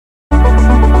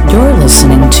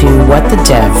listening to What the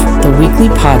Dev, the weekly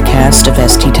podcast of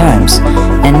ST Times.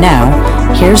 And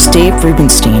now, here's Dave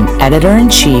Rubenstein,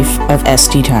 Editor-in-Chief of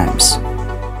ST Times.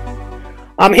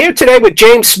 I'm here today with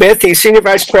James Smith. He's Senior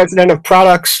Vice President of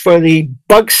Products for the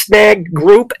Bugsnag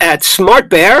Group at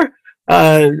SmartBear,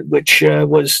 which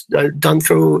was done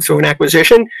through an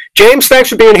acquisition. James, thanks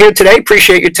for being here today.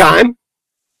 Appreciate your time.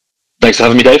 Thanks for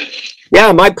having me, Dave.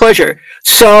 Yeah, my pleasure.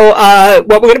 So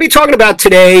what we're going to be talking about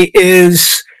today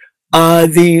is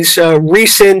these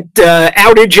recent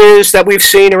outages that we've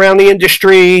seen around the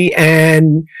industry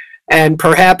and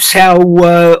perhaps how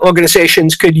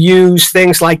organizations could use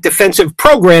things like defensive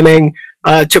programming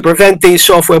to prevent these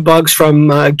software bugs from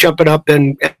jumping up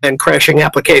and crashing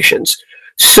applications.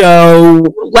 So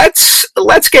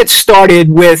let's get started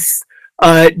with,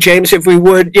 James, if we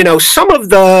would, some of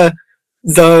the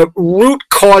root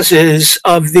causes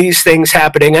of these things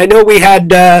happening. I know we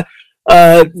had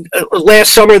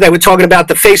last summer they were talking about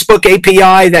the Facebook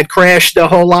API that crashed a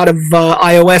whole lot of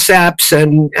iOS apps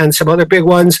and some other big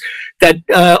ones that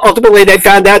ultimately they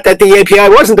found out that the API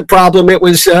wasn't the problem, it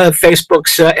was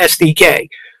Facebook's SDK.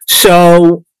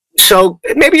 So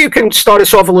maybe you can start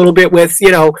us off a little bit with,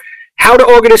 how do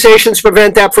organizations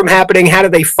prevent that from happening? How do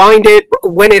they find it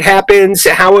when it happens?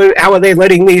 How are they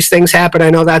letting these things happen?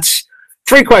 I know that's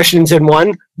 3 questions in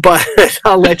one, but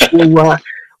I'll let you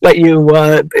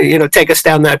take us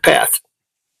down that path.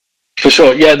 For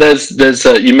sure. Yeah, there's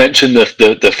you mentioned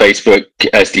the Facebook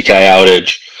SDK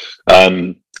outage.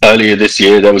 Earlier this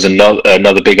year, there was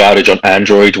another big outage on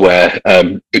Android where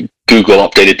Google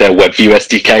updated their WebView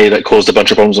SDK that caused a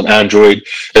bunch of problems on Android.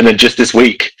 And then just this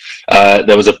week,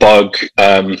 there was a bug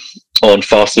on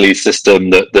Fastly's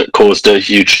system that caused a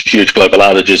huge global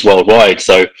outages worldwide.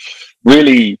 So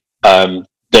really,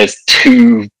 there's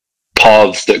 2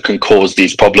 paths that can cause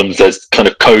these problems. There's kind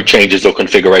of code changes or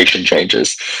configuration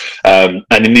changes. And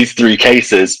in these 3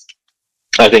 cases,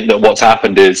 I think that what's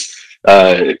happened is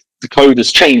the code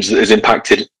has changed that has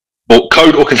impacted, or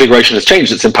code or configuration has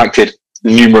changed that's impacted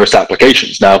numerous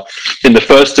applications. Now, in the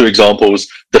first 2 examples,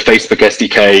 the Facebook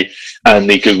SDK and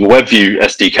the Google WebView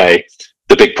SDK,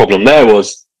 the big problem there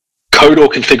was code or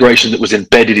configuration that was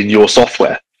embedded in your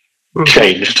software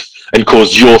changed and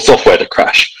caused your software to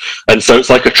crash. And so it's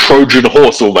like a Trojan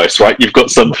horse almost, right? You've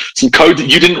got some code that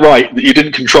you didn't write, that you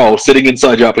didn't control, sitting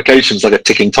inside your applications like a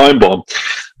ticking time bomb.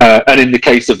 And in the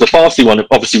case of the Fastly one,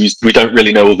 obviously we don't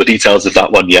really know all the details of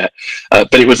that one yet,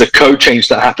 but it was a code change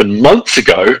that happened months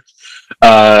ago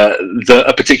that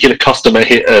a particular customer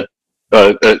hit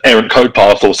an errant code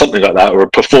path or something like that, or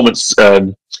a performance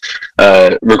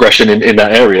regression in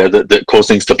that area that caused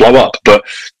things to blow up. But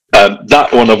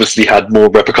that one obviously had more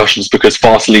repercussions because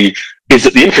Fastly is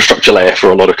at the infrastructure layer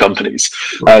for a lot of companies.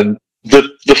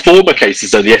 The former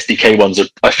cases, though, the SDK ones,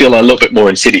 I feel are a little bit more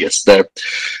insidious. They're,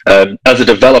 as a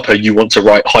developer, you want to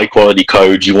write high-quality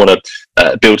code. You want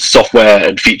to build software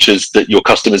and features that your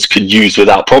customers can use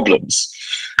without problems.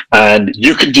 And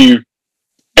you can do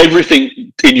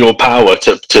everything in your power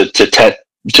to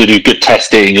do good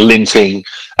testing, linting,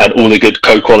 and all the good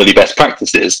code quality best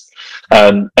practices.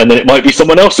 And then it might be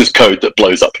someone else's code that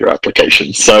blows up your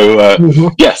application. So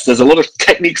yes, there's a lot of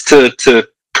techniques to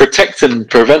protect and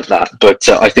prevent that, but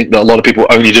I think that a lot of people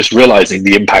are only just realizing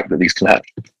the impact that these can have.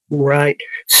 Right.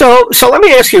 So let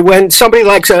me ask you: when somebody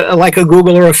like a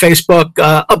Google or a Facebook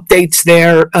updates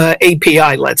their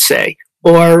API, let's say,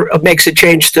 or makes a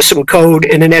change to some code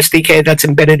in an SDK that's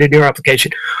embedded in your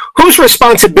application, whose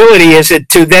responsibility is it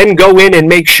to then go in and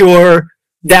make sure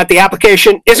that the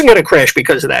application isn't going to crash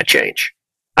because of that change?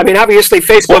 I mean, obviously,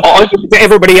 Facebook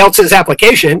everybody else's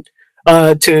application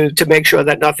to make sure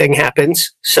that nothing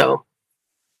happens. So,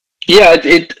 yeah, I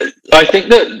think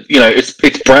that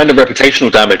it's brand and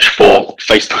reputational damage for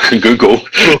Facebook and Google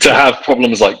to have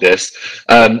problems like this.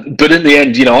 But in the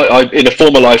end, in a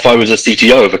former life, I was a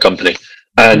CTO of a company,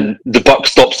 and the buck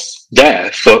stops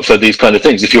there for these kind of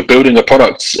things. If you're building a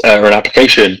product or an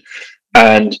application,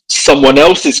 and someone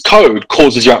else's code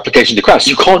causes your application to crash,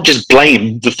 you can't just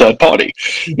blame the third party.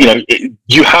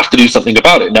 You have to do something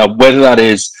about it. Now, whether that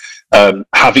is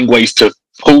having ways to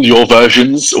pull your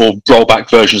versions or roll back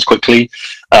versions quickly,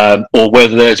 or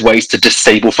whether there's ways to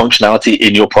disable functionality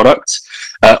in your product,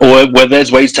 or whether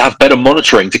there's ways to have better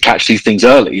monitoring to catch these things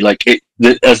early.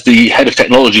 As the head of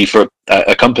technology for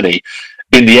a company,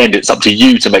 in the end, it's up to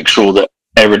you to make sure that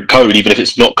errant code, even if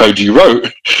it's not code you wrote,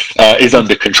 is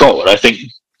under control. And I think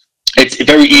it's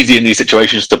very easy in these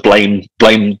situations to blame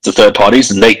the third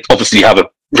parties, and they obviously have a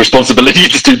responsibility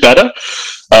to do better.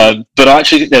 But I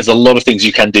actually think there's a lot of things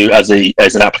you can do as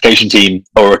an application team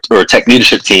or a tech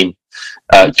leadership team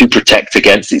to protect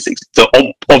against these things.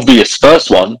 The obvious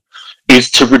first one is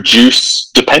to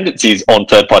reduce dependencies on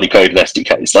third-party code and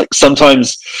SDKs. Like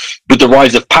sometimes with the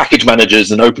rise of package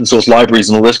managers and open source libraries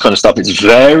and all this kind of stuff, it's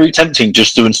very tempting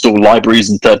just to install libraries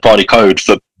and third-party code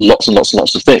for lots and lots and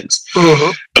lots of things.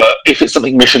 Mm-hmm. But if it's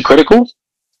something mission critical,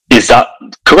 is that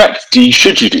correct?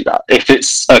 Should you do that? If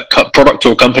it's a product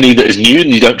or a company that is new and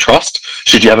you don't trust,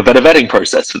 should you have a better vetting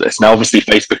process for this? Now, obviously,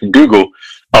 Facebook and Google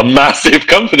are massive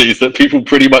companies that people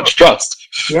pretty much trust.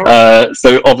 Yeah.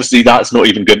 So obviously that's not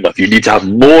even good enough. You need to have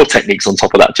more techniques on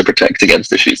top of that to protect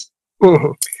against issues.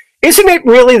 Mm-hmm. Isn't it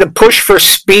really the push for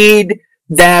speed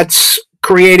that's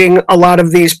creating a lot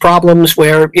of these problems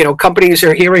where, companies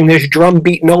are hearing this drum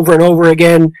beaten over and over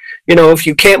again? If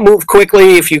you can't move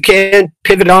quickly, if you can't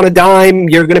pivot on a dime,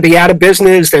 you're going to be out of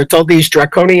business. They're told these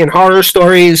draconian horror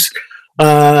stories.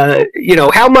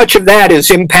 How much of that is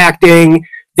impacting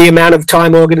the amount of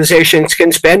time organizations can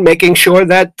spend making sure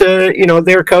that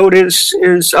their code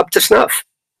is up to snuff?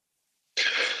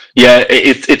 Yeah,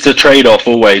 it's a trade-off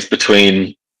always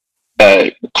between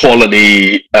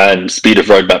quality and speed of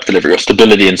roadmap delivery, or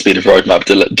stability and speed of roadmap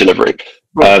delivery.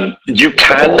 You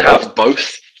can have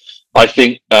both, I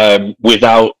think,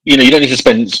 without you don't need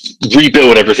to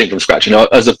rebuild everything from scratch.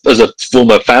 As a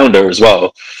former founder as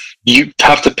well, you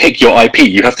have to pick your IP.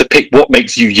 You have to pick what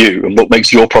makes you and what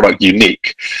makes your product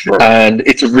unique. Right. And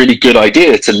it's a really good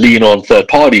idea to lean on third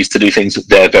parties to do things that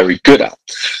they're very good at.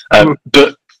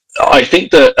 But I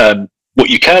think that what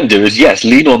you can do is, yes,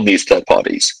 lean on these third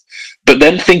parties, but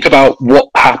then think about what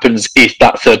happens if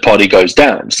that third party goes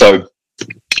down. So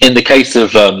in the case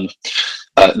of the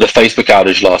Facebook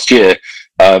outage last year,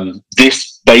 this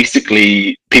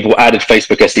basically, people added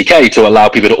Facebook SDK to allow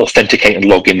people to authenticate and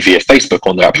log in via Facebook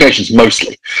on their applications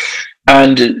mostly.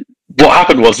 And what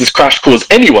happened was this crash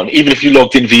caused anyone, even if you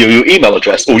logged in via your email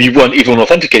address or you weren't even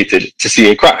authenticated, to see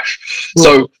a crash. Mm.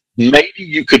 So maybe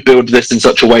you could build this in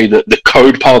such a way that the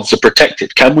code paths are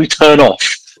protected. Can we turn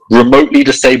off, remotely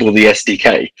disable the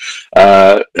SDK?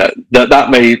 That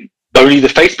may, only the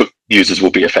Facebook users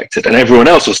will be affected and everyone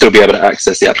else will still be able to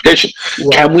access the application. Wow.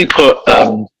 Can we put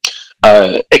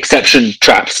exception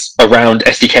traps around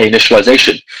SDK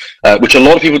initialization, which a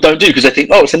lot of people don't do because they think,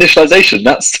 it's initialization,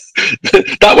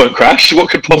 that won't crash, what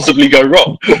could possibly go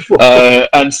wrong?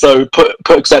 And so put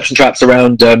exception traps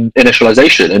around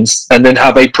initialization and then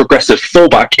have a progressive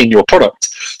fallback in your product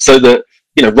so that,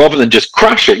 rather than just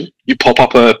crashing, you pop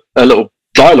up a little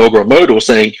dialogue or a modal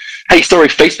saying, hey, sorry,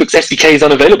 Facebook's SDK is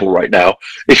unavailable right now.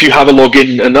 If you have a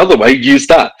login another way, use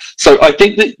that. So I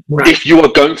think that if you are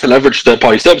going to leverage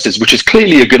third-party services, which is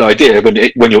clearly a good idea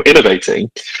when you're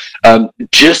innovating,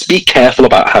 just be careful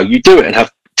about how you do it and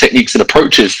have techniques and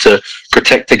approaches to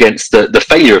protect against the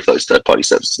failure of those third-party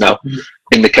services. Now,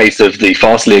 in the case of the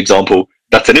Fastly example,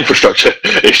 that's an infrastructure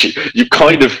issue. You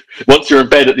kind of, once you're in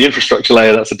bed at the infrastructure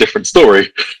layer, that's a different story.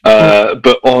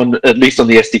 But at least on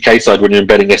the SDK side, when you're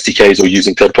embedding SDKs or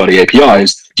using third-party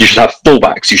APIs, you should have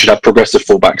fallbacks. You should have progressive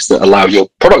fallbacks that allow your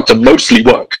product to mostly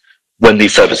work when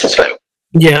these services fail.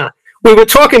 Yeah. We were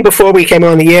talking before we came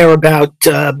on the air about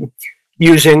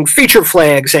using feature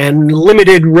flags and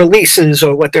limited releases,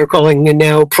 or what they're calling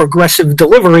now progressive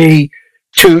delivery,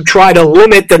 to try to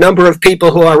limit the number of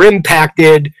people who are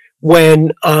impacted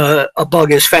when a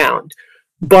bug is found.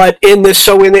 But in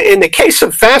the case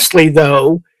of Fastly,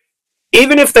 though,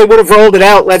 even if they would have rolled it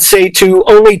out, let's say, to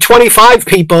only 25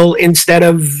 people instead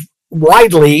of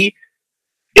widely,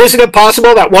 isn't it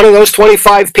possible that one of those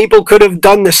 25 people could have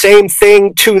done the same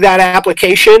thing to that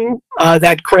application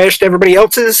that crashed everybody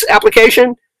else's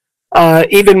application,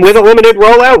 even with a limited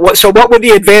rollout? So what would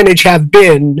the advantage have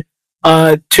been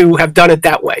to have done it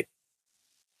that way?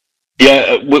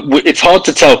 Yeah, it's hard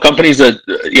to tell. Companies are,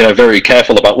 very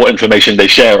careful about what information they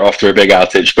share after a big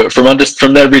outage. But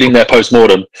from their reading their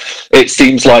postmortem, it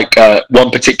seems like one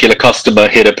particular customer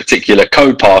hit a particular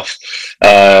code path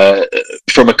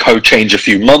from a code change a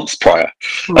few months prior.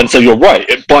 And so you're right.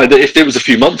 If it was a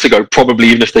few months ago, probably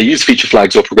even if they use feature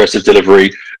flags or progressive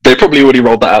delivery, they probably already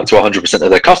rolled that out to 100% of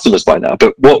their customers by now.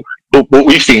 But what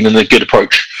we've seen in a good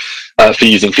approach for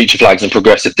using feature flags and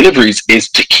progressive deliveries is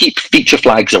to keep feature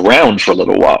flags around for a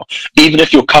little while. Even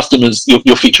if your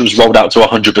feature is rolled out to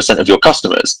 100% of your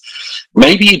customers,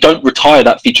 maybe you don't retire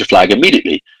that feature flag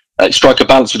immediately. Strike a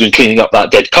balance between cleaning up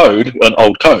that dead code, an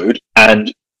old code,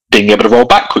 and being able to roll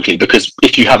back quickly. Because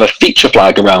if you have a feature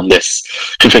flag around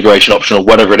this configuration option or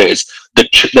whatever it is,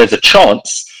 there's a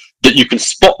chance that you can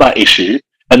spot that issue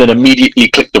and then immediately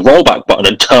click the rollback button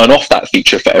and turn off that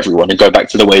feature for everyone and go back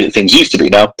to the way that things used to be.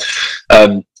 Now,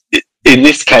 in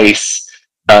this case,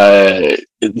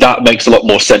 that makes a lot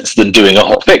more sense than doing a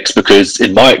hot fix, because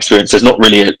in my experience, there's not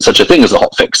really such a thing as a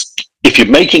hot fix. if you're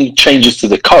making changes to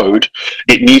the code,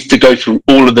 it needs to go through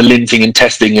all of the linting and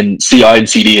testing and CI and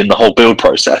CD and the whole build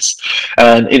process.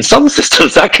 And in some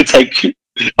systems, that could take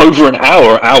over an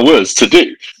hour, hours to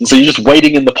do. And so you're just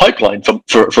waiting in the pipeline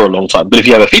for a long time. But if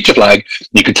you have a feature flag,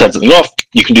 you can turn something off.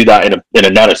 You can do that in a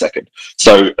nanosecond.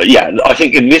 So yeah, I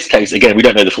think in this case, again, we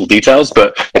don't know the full details,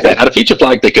 but if they had a feature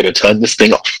flag, they could have turned this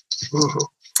thing off. Mm-hmm.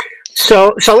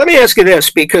 So let me ask you this,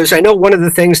 because I know one of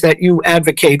the things that you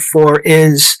advocate for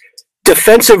is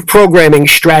defensive programming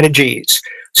strategies.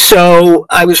 So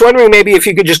I was wondering maybe if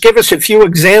you could just give us a few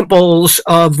examples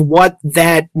of what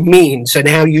that means and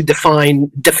how you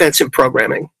define defensive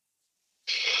programming.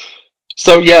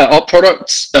 So yeah, our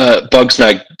product,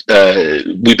 Bugsnag,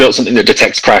 we built something that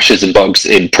detects crashes and bugs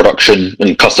in production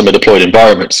and customer deployed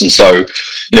environments. And so,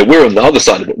 we're on the other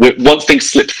side of it. Once things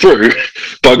slip through,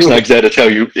 Bugsnag's there to tell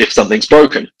you if something's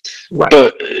broken. Right.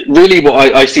 But really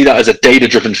what I see that as a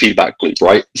data-driven feedback loop,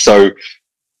 right? So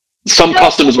some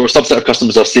customers or a subset of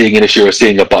customers are seeing an issue or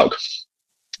seeing a bug.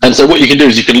 And so what you can do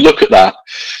is you can look at that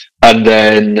and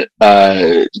then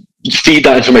feed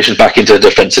that information back into a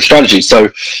defensive strategy. So,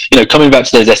 coming back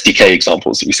to those SDK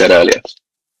examples that we said earlier,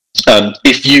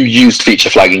 if you used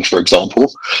feature flagging, for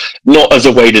example, not as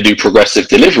a way to do progressive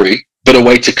delivery, but a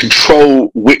way to control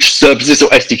which services or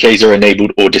SDKs are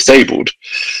enabled or disabled,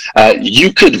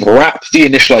 you could wrap the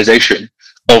initialization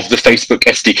of the Facebook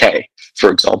SDK, for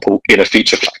example, in a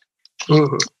feature flag.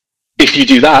 Mm-hmm. If you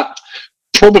do that,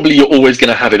 probably you're always going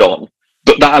to have it on.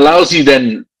 But that allows you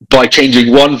then, by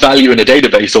changing one value in a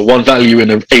database or one value in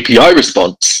an API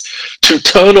response, to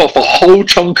turn off a whole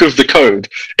chunk of the code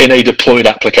in a deployed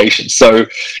application. So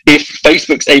if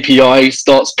Facebook's API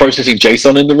starts processing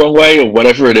JSON in the wrong way or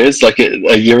whatever it is, like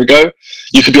a year ago,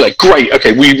 you could be like, great,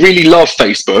 okay, we really love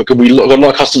Facebook and we got a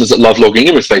lot of customers that love logging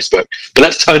in with Facebook, but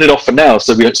let's turn it off for now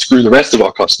so we don't screw the rest of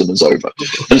our customers over.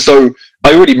 And so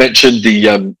I already mentioned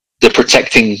the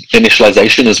protecting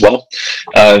initialization as well.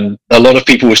 A lot of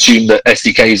people assume that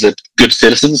SDKs are good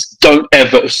citizens. Don't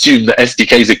ever assume that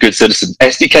SDKs are good citizens.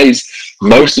 SDKs,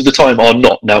 most of the time, are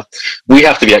not. Now, we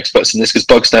have to be experts in this because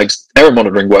Bugsnag's error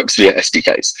monitoring works via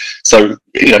SDKs. So,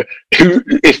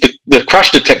 if the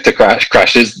crash detector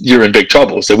crashes, you're in big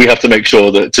trouble. So we have to make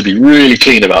sure that to be really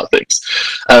clean about things.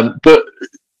 But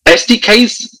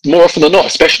SDKs, more often than not,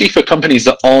 especially for companies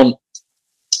that aren't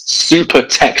super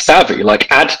tech savvy,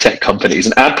 like ad tech companies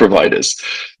and ad providers,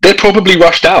 they're probably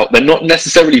rushed out. They're not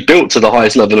necessarily built to the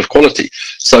highest level of quality.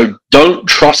 So don't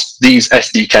trust these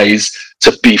SDKs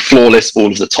to be flawless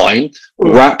all of the time.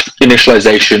 Wrap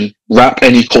initialization, wrap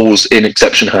any calls in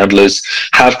exception handlers,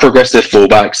 have progressive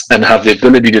fallbacks, and have the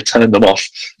ability to turn them off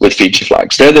with feature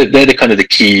flags. They're the kind of the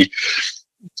key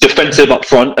defensive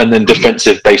upfront and then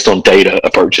defensive based on data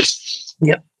approaches.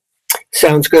 Yep.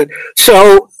 Sounds good.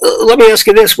 So let me ask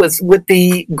you this, with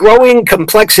the growing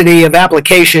complexity of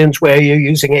applications where you're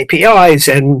using APIs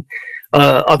and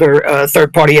other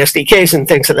third-party SDKs and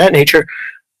things of that nature,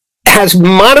 has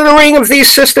monitoring of these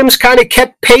systems kind of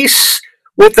kept pace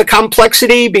with the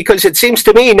complexity? Because it seems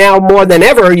to me now more than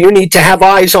ever, you need to have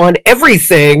eyes on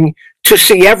everything to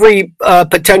see every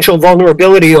potential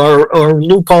vulnerability or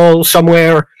loophole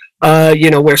somewhere,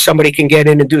 where somebody can get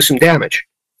in and do some damage.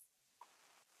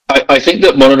 I think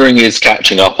that monitoring is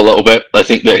catching up a little bit. I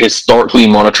think that historically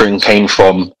monitoring came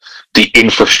from the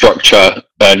infrastructure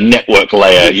network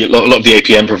layer. A lot of the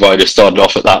APM providers started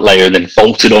off at that layer and then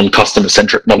bolted on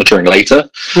customer-centric monitoring later.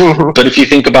 Mm-hmm. But if you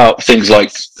think about things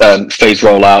like phase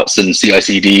rollouts and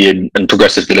CI/CD and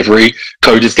progressive delivery,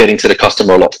 code is getting to the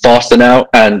customer a lot faster now,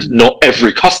 and not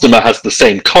every customer has the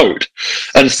same code.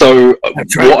 And so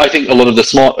what I think a lot of the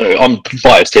smart, I'm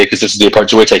biased here because this is the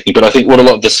approach we're taking, but I think what a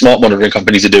lot of the smart monitoring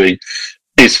companies are doing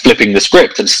is flipping the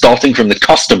script and starting from the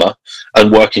customer and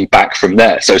working back from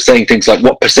there. So saying things like,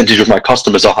 what percentage of my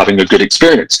customers are having a good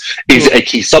experience? Is it a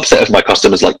key subset of my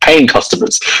customers, like paying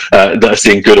customers, that are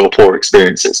seeing good or poor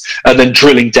experiences? And then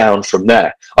drilling down from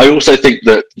there. I also think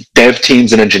that dev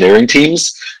teams and engineering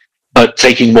teams are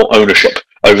taking more ownership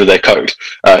over their code.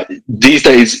 These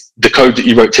days, the code that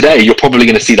you wrote today, you're probably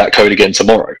going to see that code again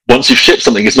tomorrow. Once you've shipped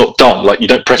something, it's not done. Like, you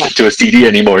don't press it to a CD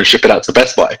anymore and ship it out to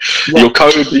Best Buy. Your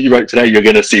code that you wrote today, you're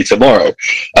going to see tomorrow.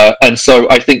 And so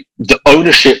I think the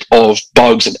ownership of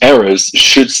bugs and errors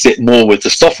should sit more with the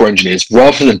software engineers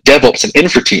rather than DevOps and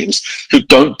infra teams who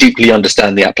don't deeply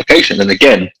understand the application. And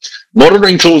again,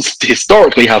 monitoring tools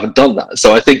historically haven't done that.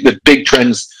 So I think the big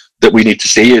trends that we need to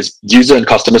see is user and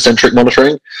customer-centric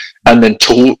monitoring, and then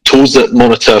tools that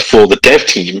monitor for the dev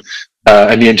team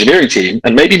and the engineering team,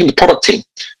 and maybe even the product team,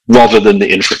 rather than the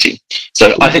infra team.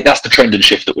 So I think that's the trend and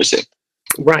shift that we're seeing.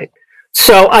 Right.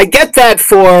 So I get that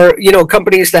for,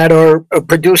 companies that are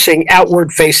producing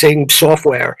outward-facing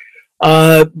software.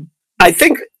 I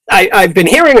think I've been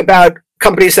hearing about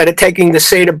companies that are taking the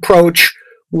same approach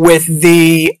with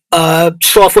the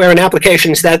software and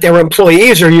applications that their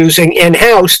employees are using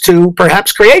in-house to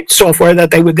perhaps create software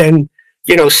that they would then,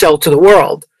 sell to the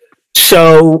world.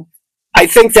 So I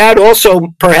think that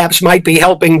also perhaps might be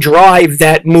helping drive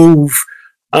that move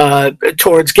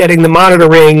towards getting the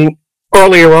monitoring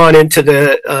earlier on into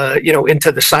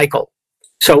the cycle.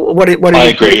 So what I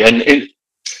agree, and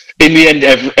in the end,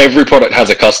 every product has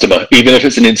a customer, even if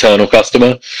it's an internal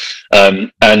customer.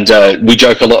 And we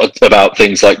joke a lot about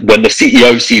things like when the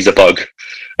CEO sees a bug,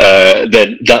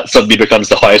 then that suddenly becomes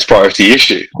the highest priority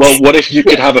issue. Well, what if you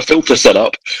could have a filter set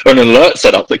up or an alert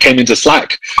set up that came into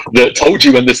Slack that told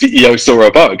you when the CEO saw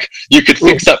a bug? You could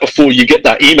fix that before you get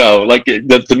that email, like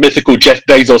the mythical Jeff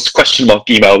Bezos question mark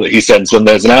email that he sends when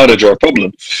there's an outage or a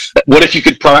problem. What if you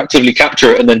could proactively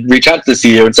capture it and then reach out to the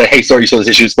CEO and say, hey, sorry, so this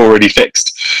issue is already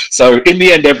fixed? So in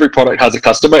the end, every product has a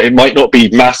customer. It might not be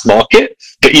mass market,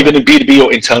 but even in B2B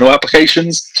or internal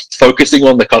applications, focusing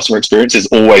on the customer experience is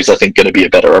always, I think, going to be a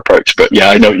better approach. But yeah,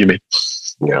 I know what you mean.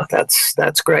 Yeah,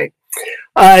 that's great.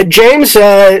 James,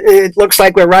 it looks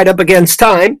like we're right up against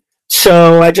time.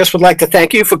 So I just would like to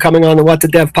thank you for coming on the What the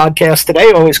Dev podcast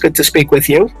today. Always good to speak with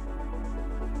you.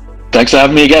 Thanks for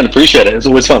having me again. Appreciate it. It's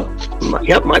always fun.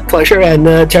 Yep, my pleasure.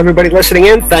 And to everybody listening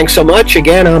in, thanks so much.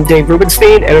 Again, I'm Dave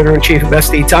Rubenstein, Editor-in-Chief of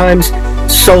SD Times.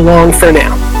 So long for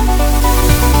now.